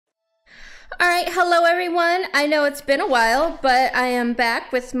Alright, hello everyone. I know it's been a while, but I am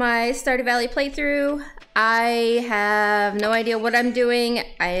back with my Stardew Valley playthrough. I have no idea what I'm doing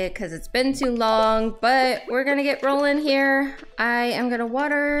because it's been too long, but we're gonna get rolling here. I am gonna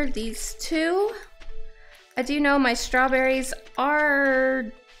water these two. I do know my strawberries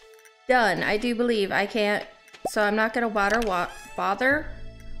are done. I do believe I can't, so I'm not gonna bother.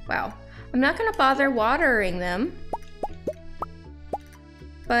 Wow. I'm not gonna bother watering them,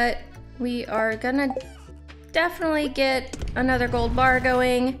 but we are gonna definitely get another gold bar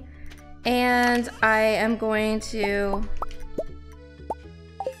going, and I am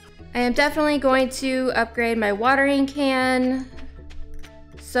definitely going to upgrade my watering can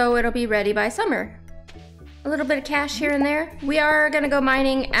so it'll be ready by summer. A little bit of cash here and there. We are gonna go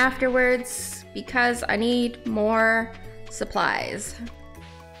mining afterwards because I need more supplies,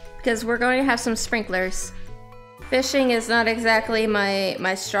 because we're going to have some sprinklers. Fishing is not exactly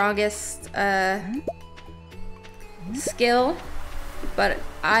my strongest skill, but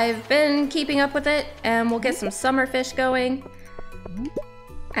I've been keeping up with it, and we'll get some summer fish going,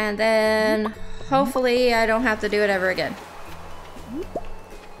 and then hopefully I don't have to do it ever again.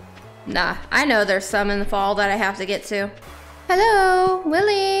 Nah, I know there's some in the fall that I have to get to. Hello,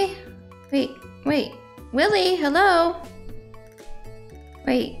 Willie. Wait, Willie, hello.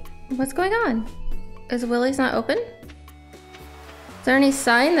 Wait, what's going on? Is Willie's not open? Is there any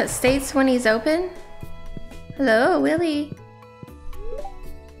sign that states when he's open? Hello, Willie.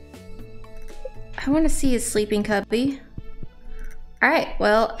 I want to see his sleeping cubby. Alright,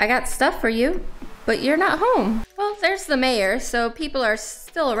 well, I got stuff for you, but you're not home. Well, there's the mayor, so people are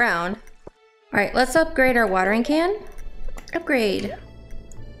still around. Alright, let's upgrade our watering can. Upgrade.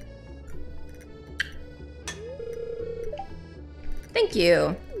 Thank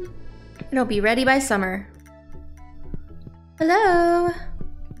you. It'll be ready by summer. Hello.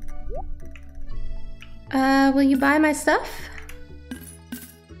 Will you buy my stuff?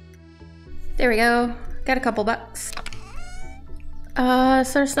 There we go. Got a couple bucks. So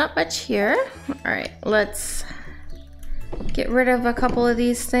there's not much here. All right, let's get rid of a couple of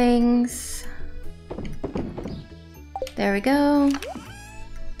these things. There we go.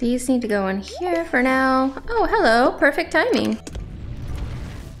 These need to go in here for now. Oh, hello. Perfect timing.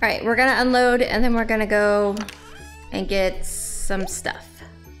 All right, we're gonna unload and then we're gonna go and get some stuff,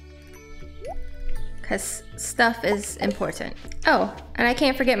 because stuff is important. Oh, and I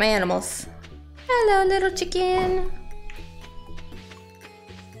can't forget my animals. Hello, little chicken.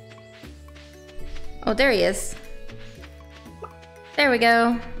 Oh, there he is. There we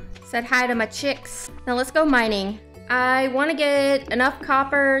go. Said hi to my chicks. Now let's go mining. I want to get enough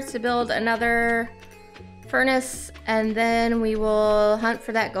copper to build another furnace, and then we will hunt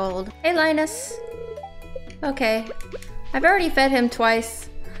for that gold. Hey, Linus. Okay. I've already fed him twice.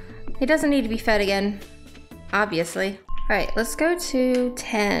 He doesn't need to be fed again, obviously. All right, let's go to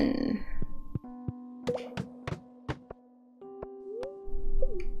 10.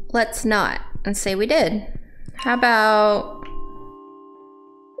 Let's not, and say we did. How about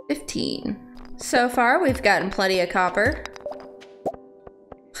 15? So far, we've gotten plenty of copper.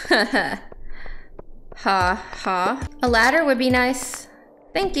 Haha. Ha ha. A ladder would be nice.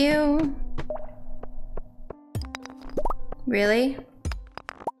 Thank you. Really?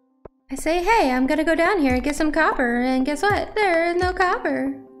 I say, hey, I'm gonna go down here and get some copper, and guess what? There is no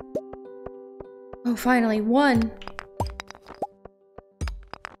copper. Oh, finally, one.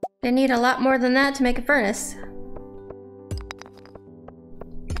 They need a lot more than that to make a furnace.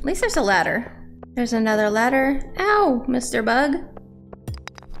 At least there's a ladder. There's another ladder. Ow, Mr. Bug.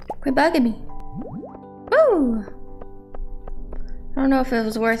 Quit bugging me. Woo! I don't know if it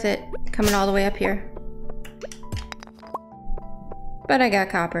was worth it coming all the way up here. But I got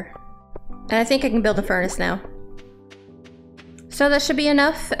copper. And I think I can build a furnace now. So that should be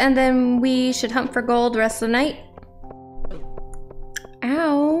enough, and then we should hunt for gold the rest of the night.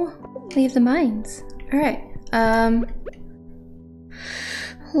 Ow! Leave the mines. Alright,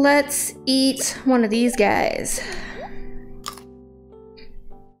 let's eat one of these guys.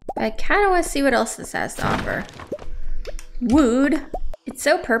 I kind of want to see what else this has to offer. Wood. It's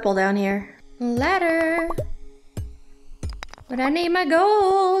so purple down here. Ladder. But I need my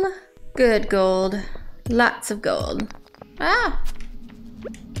gold. Good gold. Lots of gold. Ah!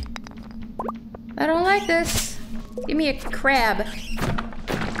 I don't like this. Give me a crab.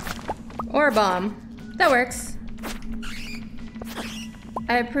 Or a bomb. That works.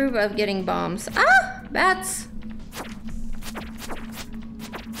 I approve of getting bombs. Ah! Bats!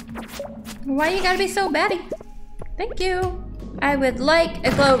 Why you gotta be so batty? Thank you. I would like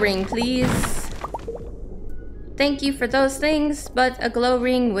a glow ring, please. thank you for those things, but a glow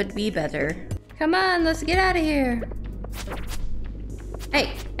ring would be better. Come on, let's get out of here.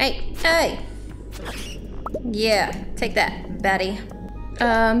 Hey, hey, hey! Yeah, take that, baddie.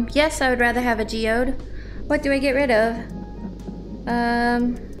 Yes, I would rather have a geode. What do I get rid of?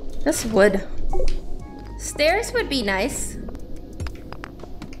 This wood. Stairs would be nice.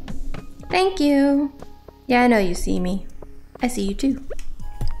 Thank you. Yeah, I know you see me. I see you too.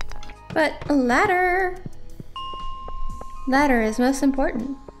 But a ladder. Ladder is most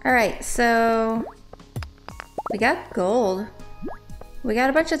important. Alright, so we got gold. We got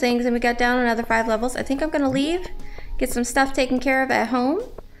a bunch of things and we got down another 5 levels. I think I'm gonna leave, get some stuff taken care of at home,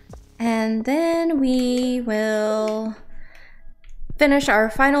 and then we will finish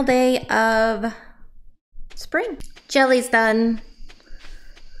our final day of spring. Jelly's done.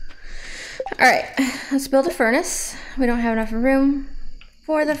 Alright, let's build a furnace. We don't have enough room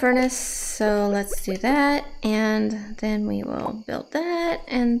for the furnace, so let's do that, and then we will build that,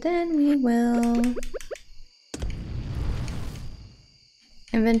 and then we will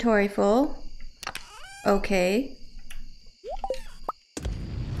inventory full. Okay.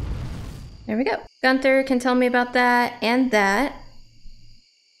 There we go. Gunther can tell me about that and that.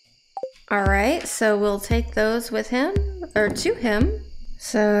 Alright, so we'll take those with him, or to him.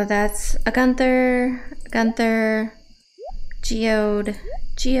 So that's a Gunther, geode.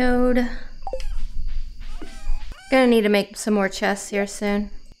 Gonna need to make some more chests here soon.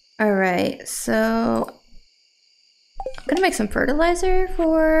 Alright, so I'm gonna make some fertilizer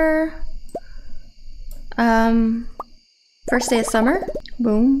for first day of summer.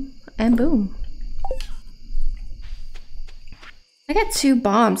 Boom and boom. I got 2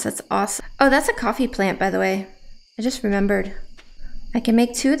 bombs, that's awesome. Oh, that's a coffee plant, by the way. I just remembered. I can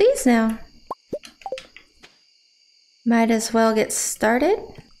make 2 of these now. Might as well get started.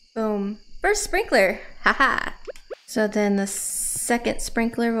 Boom. First sprinkler, haha. So then the second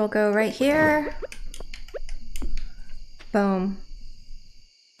sprinkler will go right here. Boom.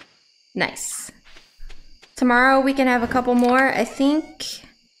 Nice. Tomorrow we can have a couple more. I think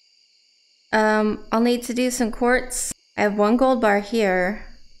I'll need to do some quartz. I have 1 gold bar here.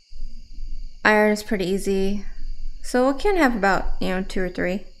 Iron is pretty easy. So we can have about, 2 or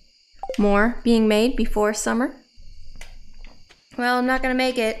 3 more being made before summer. Well, I'm not gonna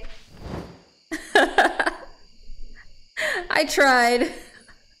make it. I tried.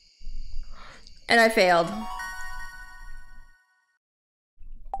 And I failed.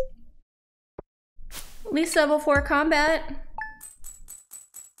 At least level 4 combat.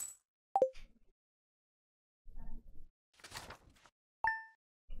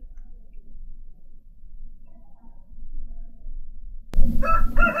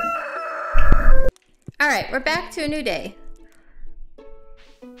 Alright, we're back to a new day.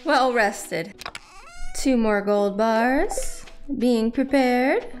 Well rested. 2 more gold bars. Being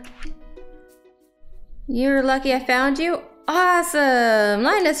prepared. You're lucky I found you. Awesome!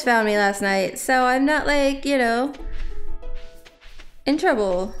 Linus found me last night, so I'm not like, in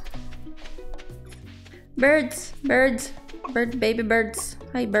trouble. Birds, baby birds.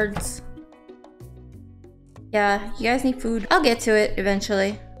 Hi, birds. Yeah, you guys need food. I'll get to it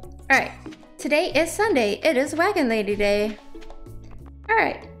eventually. Alright, today is Sunday. It is Wagon Lady Day.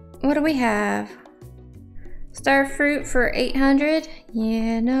 Alright, what do we have? Star fruit for 800.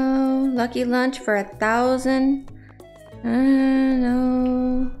 Yeah, no. Lucky lunch for 1,000.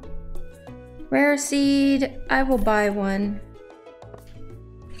 No. Rare seed. I will buy one.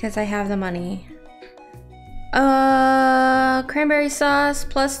 Because I have the money. Cranberry sauce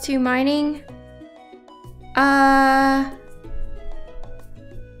plus 2 mining. I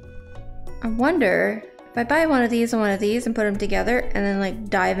wonder if I buy one of these and one of these and put them together and then like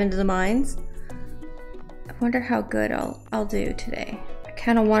dive into the mines. I wonder how good I'll do today. I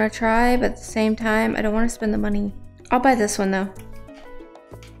kind of want to try, but at the same time, I don't want to spend the money. I'll buy this one though.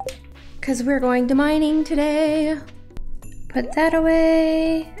 Because we're going to mining today. Put that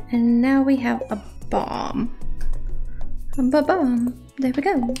away. And now we have a bomb. A bomb. There we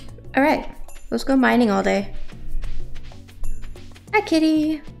go. Alright. Let's go mining all day. Hi,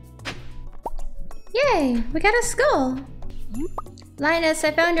 kitty. Yay, we got a skull. Linus,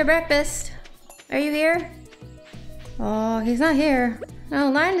 I found your breakfast. Are you here? Oh, he's not here. Oh,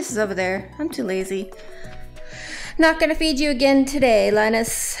 Linus is over there. I'm too lazy. Not gonna feed you again today,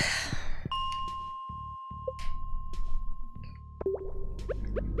 Linus.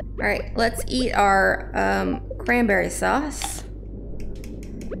 Alright, let's eat our cranberry sauce.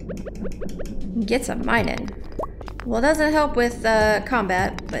 Get some mining. Well, it doesn't help with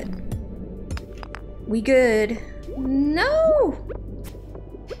combat, but we good. No!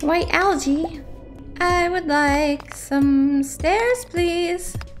 White algae. I would like some stairs,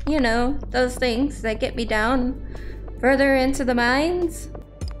 please. You know, those things that get me down further into the mines.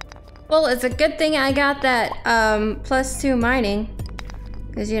 Well, it's a good thing I got that +2 mining.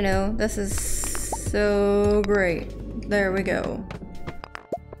 Because, you know, this is so great. There we go.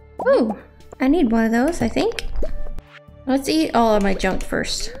 Ooh, I need one of those, I think. Let's eat all of my junk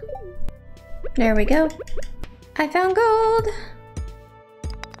first. There we go. I found gold!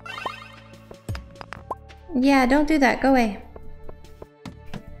 Yeah, don't do that. Go away.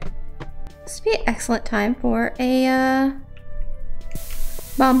 This would be an excellent time for a,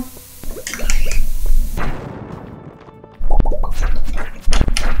 bomb.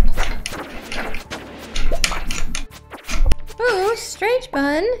 Ooh, strange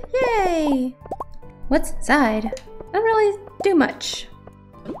bun! Yay! What's inside? Don't really do much.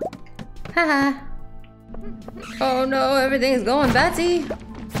 Haha. Oh no, everything's going Betsy.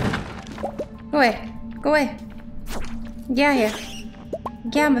 Go away. Go away. Get out here.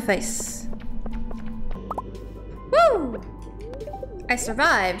 Get out of my face. Woo! I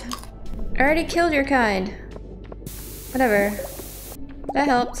survived. I already killed your kind. Whatever. That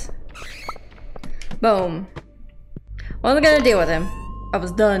helped. Boom. What am I gonna do with him? I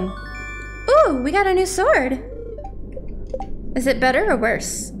was done. Ooh, we got a new sword. Is it better or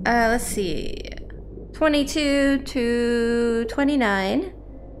worse? Let's see. 22 to 29.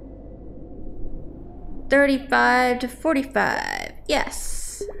 35 to 45.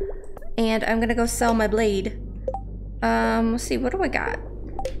 Yes. And I'm gonna go sell my blade. Let's see, what do I got?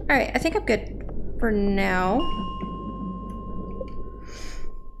 Alright, I think I'm good for now.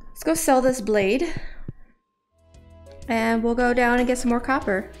 Let's go sell this blade. And we'll go down and get some more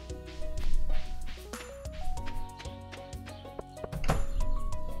copper.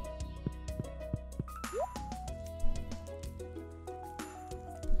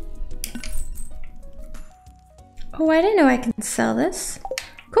 Oh, I didn't know I can sell this.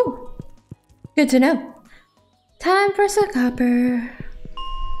 Cool. Good to know. Time for some copper.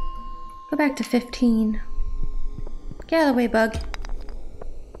 Go back to 15. Get out of the way, bug.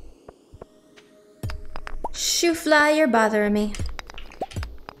 Shoo fly, you're bothering me.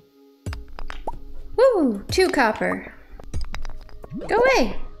 Woo! 2 copper. Go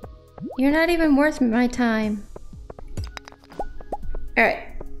away. You're not even worth my time. Alright.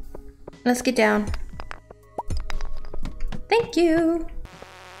 Let's get down. Thank you.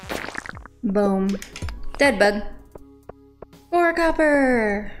 Boom. Dead bug. More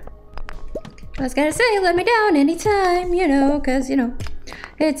copper. I was gonna say, let me down anytime, you know, cause, you know,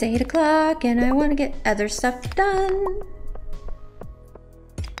 it's 8 o'clock and I want to get other stuff done.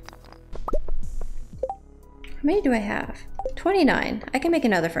 How many do I have? 29. I can make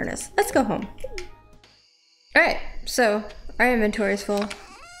another furnace. Let's go home. Alright, so our inventory is full.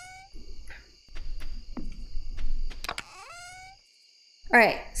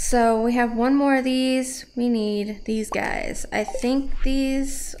 Alright, so we have one more of these. We need these guys. I think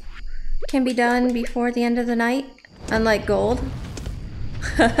these can be done before the end of the night, unlike gold.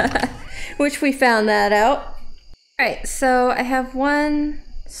 Which we found that out. Alright, so I have 1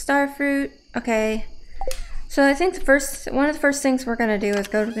 star fruit. Okay. So I think one of the first things we're gonna do is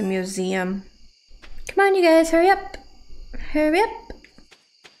go to the museum. Come on, you guys, hurry up. Hurry up.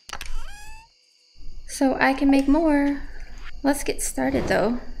 So I can make more. Let's get started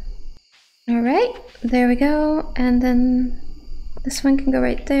though. Alright, there we go. And then this one can go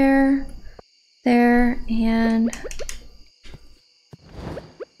right there, there, and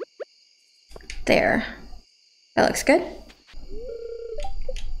there. That looks good.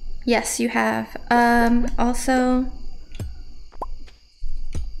 Yes, you have. Also,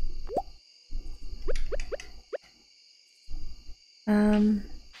 I'm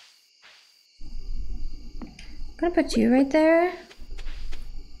gonna put you right there.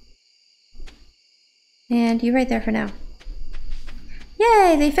 And you right there for now.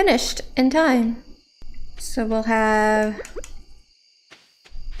 Yay, they finished in time. So we'll have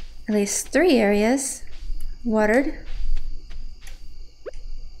at least 3 areas watered.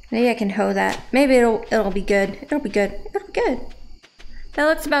 Maybe I can hoe that. Maybe it'll be good. It'll be good. It'll be good. That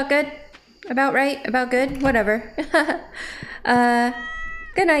looks about good. About right. About good. Whatever.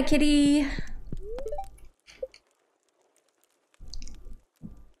 Good night, kitty.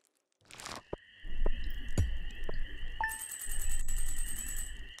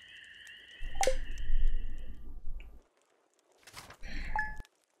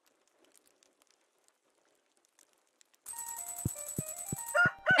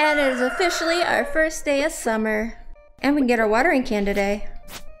 And it is officially our first day of summer. And we can get our watering can today.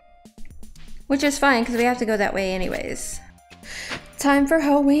 Which is fine, because we have to go that way anyways. Time for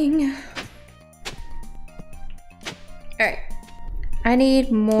hoeing. I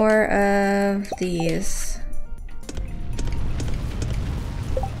need more of these.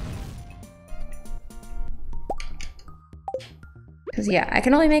 Because yeah, I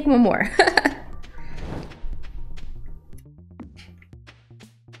can only make one more.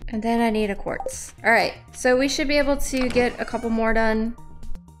 And then I need a quartz. All right, so we should be able to get a couple more done.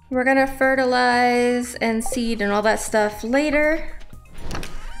 We're gonna fertilize and seed and all that stuff later.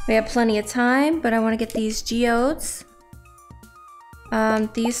 We have plenty of time, but I wanna get these geodes.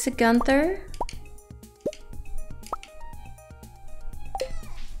 These to Gunther.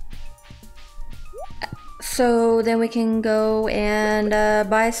 So then we can go and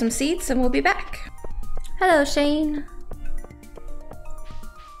buy some seeds and we'll be back. Hello, Shane.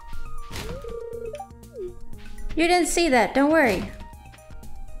 You didn't see that, don't worry.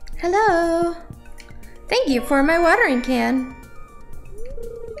 Hello. Thank you for my watering can.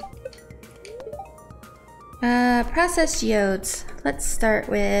 Processed geodes. Let's start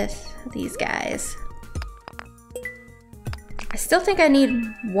with these guys. I still think I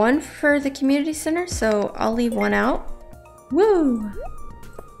need one for the community center, so I'll leave one out. Woo!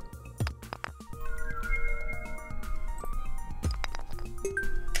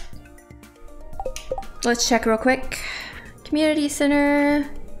 Let's check real quick. Community center.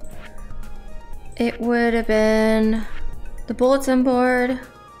 It would have been the bulletin board,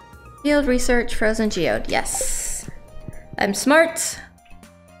 field research, frozen geode. Yes, I'm smart.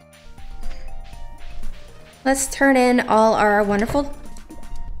 Let's turn in all our wonderful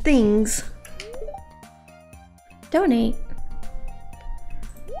things. Donate.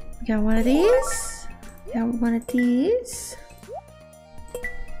 We got one of these. We got one of these.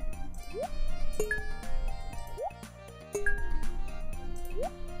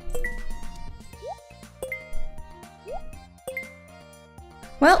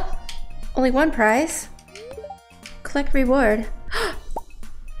 Well, only one prize. Collect reward.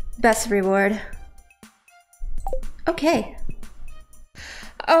 Best reward. Okay.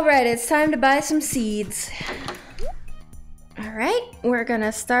 Alright, it's time to buy some seeds. Alright, we're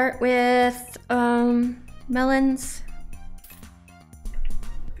gonna start with melons.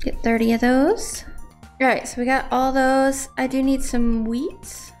 Get 30 of those. Alright, so we got all those. I do need some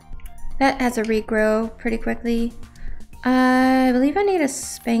wheat. That has a regrow pretty quickly. I believe I need a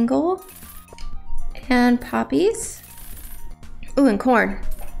spangle and poppies. Ooh, and corn.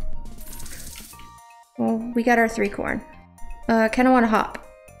 Well, we got our 3 corn. Kinda wanna hop.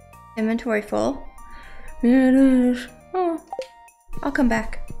 Inventory full. Oh, I'll come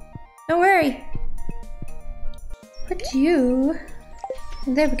back. Don't worry. Put you.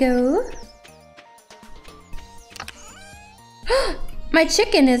 There we go. My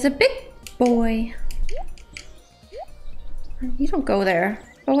chicken is a big boy. You don't go there,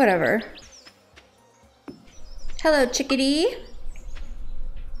 but whatever. Hello, chickadee.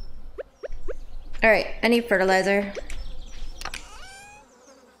 Alright, I need fertilizer.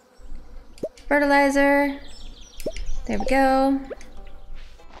 Fertilizer. There we go.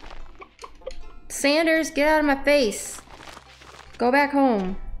 Sanders, get out of my face. Go back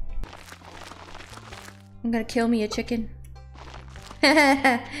home. I'm gonna kill me a chicken.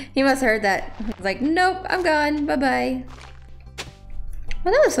 He must have heard that. He was like, nope, I'm gone. Bye-bye.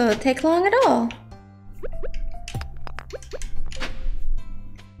 Well, that doesn't take long at all.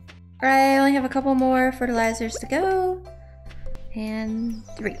 I only have a couple more fertilizers to go. And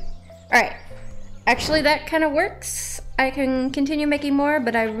 3. Alright. Actually, that kind of works. I can continue making more,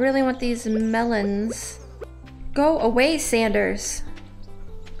 but I really want these melons. Go away, Sanders.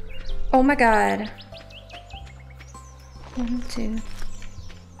 Oh my god. 1, 2.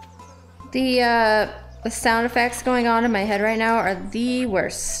 The sound effects going on in my head right now are the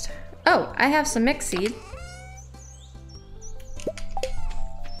worst. Oh, I have some mixed seed.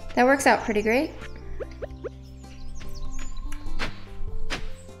 That works out pretty great.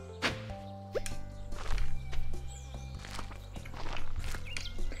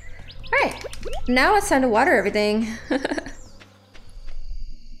 Alright, now it's time to water everything.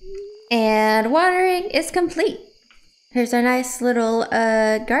 And watering is complete. Here's our nice little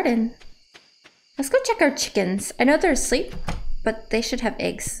garden. Let's go check our chickens. I know they're asleep, but they should have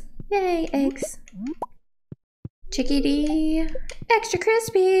eggs. Yay, eggs. Chickadee, extra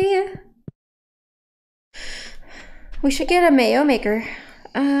crispy. We should get a mayo maker.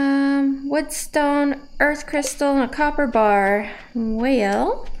 Wood, stone, earth crystal, and a copper bar.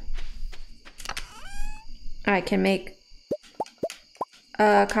 Well, I can make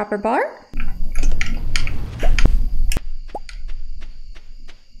a copper bar.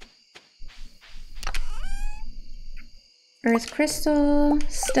 Earth crystal,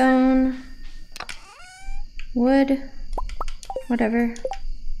 stone, wood, whatever.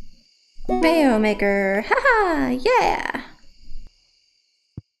 Mayo maker. Haha, yeah!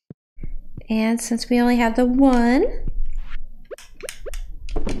 And since we only have the one,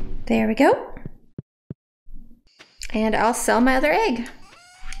 there we go. And I'll sell my other egg.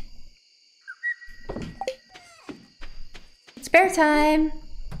 Spare time.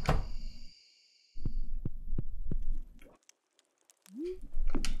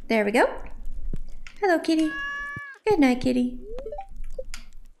 There we go. Hello, kitty. Good night, kitty.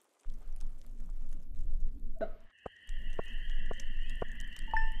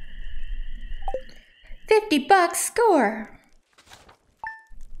 $50 score.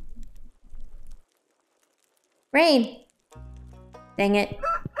 Rain. Dang it.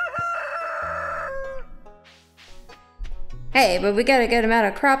 Hey, but we got a good amount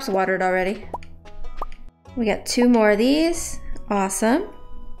of crops watered already. We got 2 more of these. Awesome.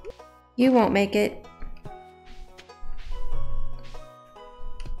 You won't make it.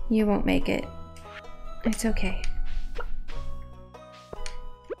 You won't make it. It's okay.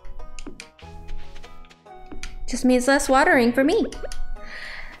 Just means less watering for me.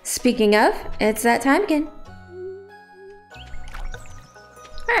 Speaking of, it's that time again.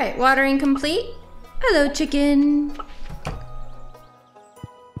 Alright, watering complete. Hello, chicken.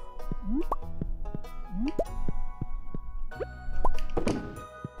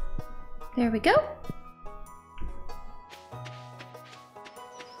 There we go.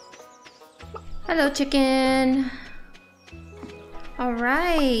 Hello, chicken. All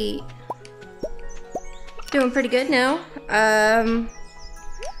right. Doing pretty good now.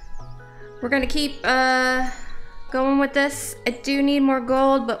 We're gonna keep going with this. I do need more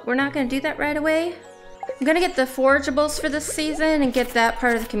gold, but we're not gonna do that right away. I'm gonna get the forageables for this season and get that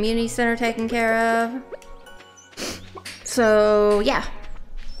part of the community center taken care of. So yeah.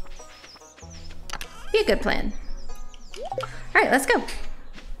 Be a good plan. All right, let's go.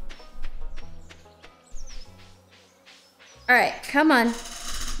 All right, come on.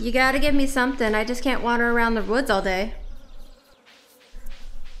 You gotta give me something. I just can't wander around the woods all day.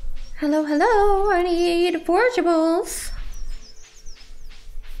 Hello, hello, I need forageables.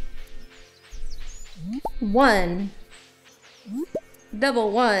 1.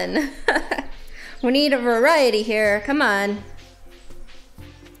 Double 1. We need a variety here, come on.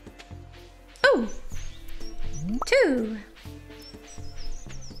 Oh. 2.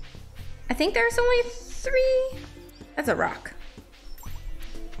 I think there's only 3. That's a rock.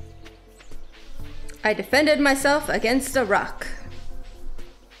 I defended myself against a rock.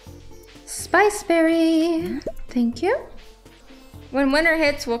 Spiceberry. Thank you. When winter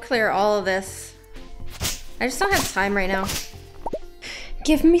hits, we'll clear all of this. I just don't have time right now.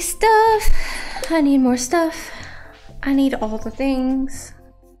 Give me stuff. I need more stuff. I need all the things.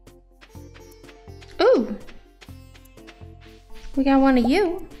 Ooh. We got one of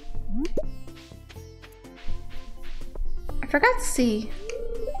you. I forgot to see.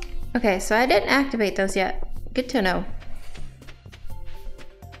 Okay, so I didn't activate those yet. Good to know.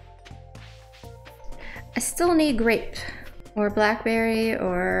 I still need grape or blackberry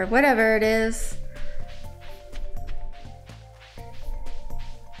or whatever it is.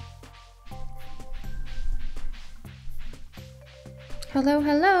 Hello,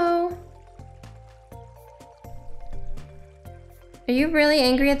 hello. Are you really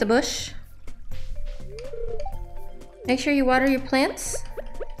angry at the bush? Make sure you water your plants.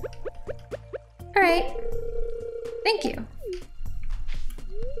 All right. Thank you.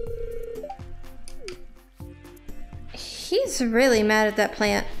 He's really mad at that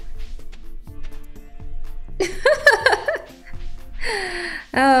plant.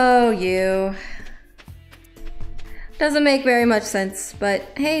 Oh, you. Doesn't make very much sense, but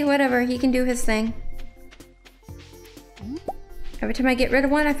hey, whatever. He can do his thing. Every time I get rid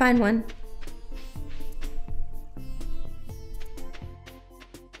of one, I find one.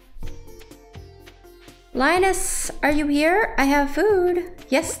 Linus, are you here? I have food.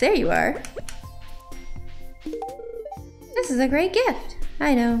 Yes, there you are. This is a great gift.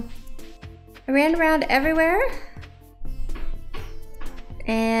 I know. I ran around everywhere.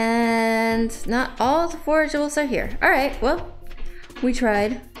 And not all the forageables are here. Alright, well, we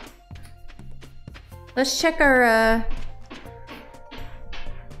tried. Let's check our,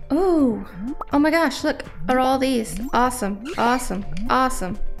 Oh my gosh, look at all these. Awesome, awesome,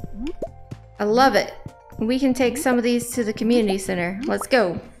 awesome. I love it. We can take some of these to the community center. Let's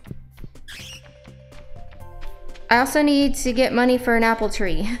go. I also need to get money for an apple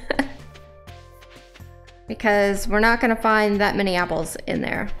tree. Because we're not gonna find that many apples in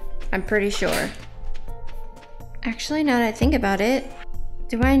there. I'm pretty sure. Actually, now that I think about it,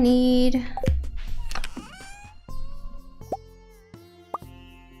 do I need...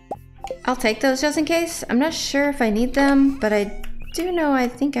 I'll take those just in case. I'm not sure if I need them, but I do know I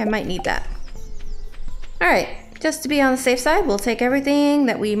think I might need that. Alright, just to be on the safe side, we'll take everything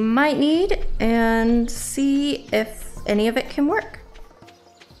that we might need and see if any of it can work.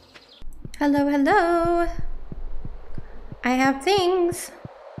 Hello, hello. I have things.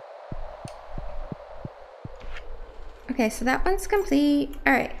 Okay, so that one's complete.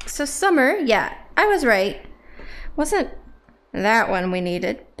 Alright, so summer, yeah, I was right. Wasn't that one we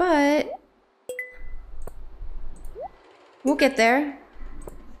needed, but we'll get there.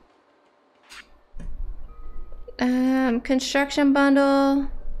 Construction bundle.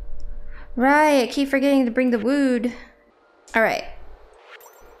 Right, I keep forgetting to bring the wood. Alright.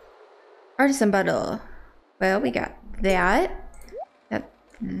 Artisan bundle. Well, we got that. Got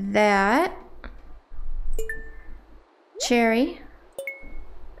that. Cherry.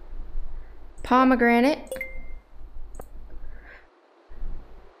 Pomegranate.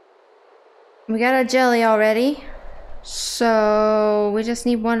 We got a jelly already. So we just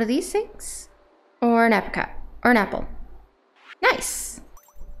need one of these things. Or an apricot. Or an apple. Nice!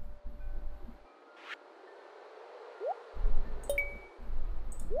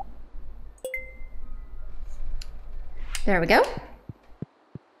 There we go.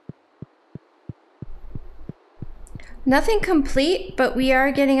 Nothing complete, but we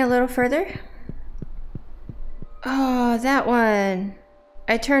are getting a little further. Oh, that one.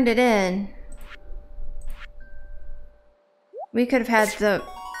 I turned it in. We could have had the...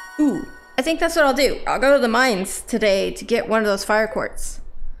 Ooh. I think that's what I'll do. I'll go to the mines today to get one of those fire quartz.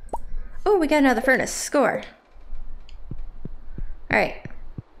 Oh, we got another furnace. Score. Alright.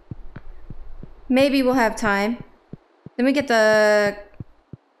 Maybe we'll have time. Then we get the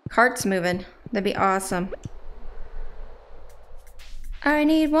carts moving. That'd be awesome. I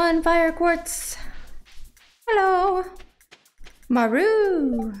need one fire quartz. Hello.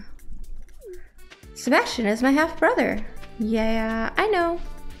 Maru. Sebastian is my half-brother. Yeah, I know.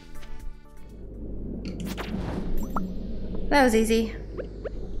 That was easy.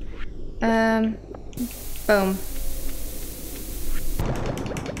 Boom.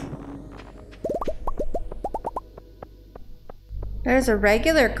 There's a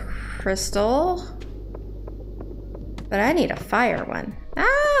regular crystal, but I need a fire one.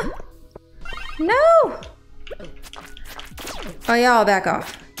 Ah! No! Oh, y'all back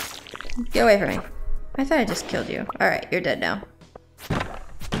off. Get away from me. I thought I just killed you. Alright, you're dead now.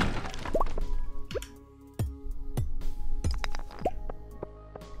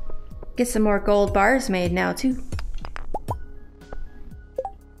 Get some more gold bars made now, too.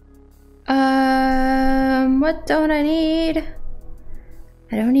 What don't I need?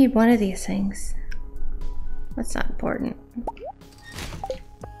 I don't need one of these things. That's not important.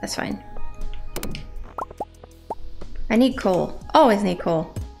 That's fine. I need coal. Always need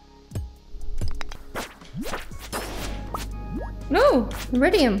coal. No!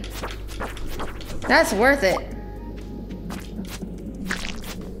 Iridium! That's worth it.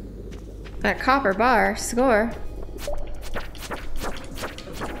 That copper bar. Score.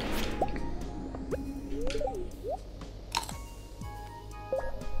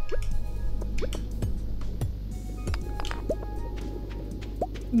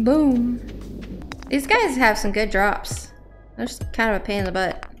 Boom. These guys have some good drops. They're just kind of a pain in the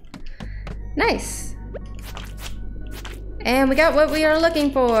butt. Nice. And we got what we are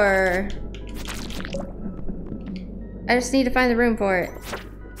looking for. I just need to find the room for it.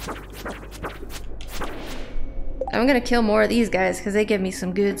 I'm gonna kill more of these guys because they give me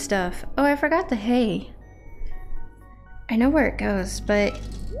some good stuff. Oh, I forgot the hay. I know where it goes, but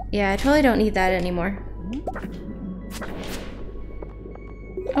yeah, I totally don't need that anymore.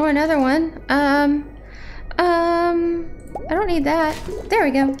 Oh, another one. I don't need that. There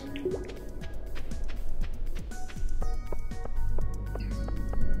we go.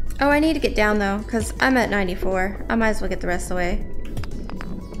 Oh, I need to get down though, because I'm at 94. I might as well get the rest of the way.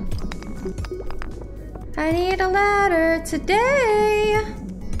 I need a ladder today.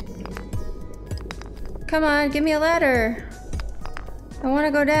 Come on, give me a ladder. I want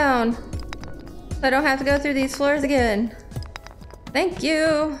to go down. So I don't have to go through these floors again. Thank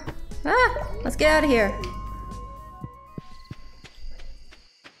you. Ah, let's get out of here.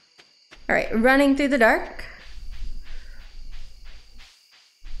 All right, running through the dark.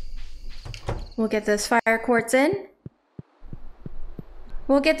 We'll get this fire quartz in.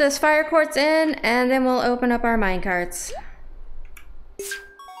 We'll get this fire quartz in, and then we'll open up our mine carts.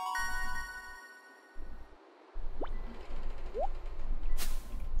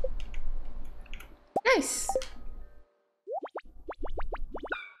 Nice.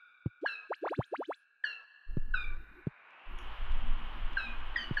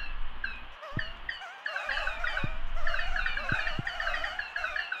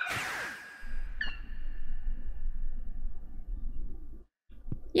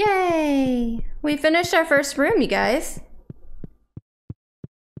 Yay! We finished our first room, you guys.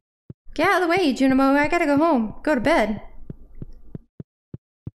 Get out of the way, Junimo. I gotta go home. Go to bed.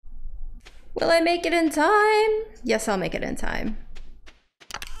 Will I make it in time? Yes, I'll make it in time.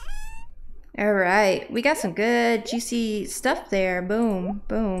 All right, we got some good juicy stuff there. Boom,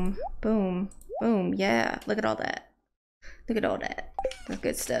 boom, boom, boom. Yeah, look at all that. Look at all that. That's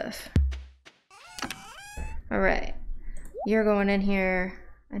good stuff. All right, you're going in here.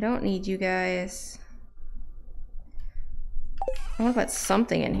 I don't need you guys. I want to put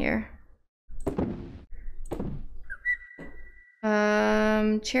something in here.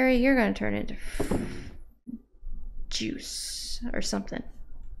 Cherry, you're gonna turn into juice or something.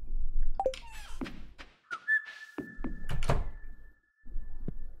 All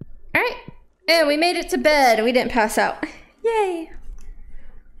right, and we made it to bed and we didn't pass out. Yay!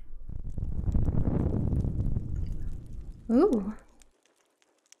 Ooh.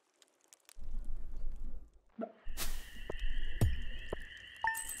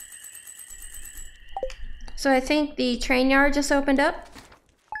 So I think the train yard just opened up,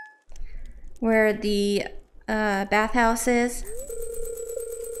 where the bathhouse is.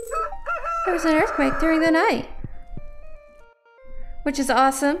 There was an earthquake during the night, which is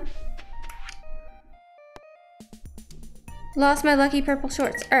awesome. Lost my lucky purple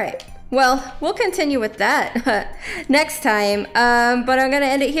shorts. All right, well, we'll continue with that next time, but I'm gonna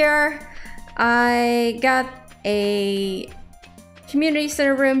end it here. I got a community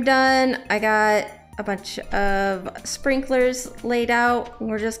center room done. I got a bunch of sprinklers laid out.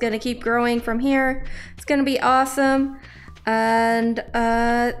 We're just gonna keep growing from here. It's gonna be awesome. And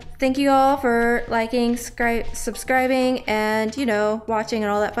thank you all for liking, subscribing, and you know, watching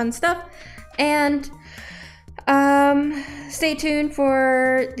and all that fun stuff. And stay tuned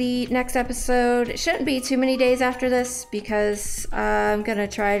for the next episode. It shouldn't be too many days after this because I'm gonna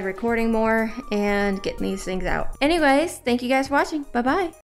try recording more and getting these things out. Anyways, thank you guys for watching. Bye bye.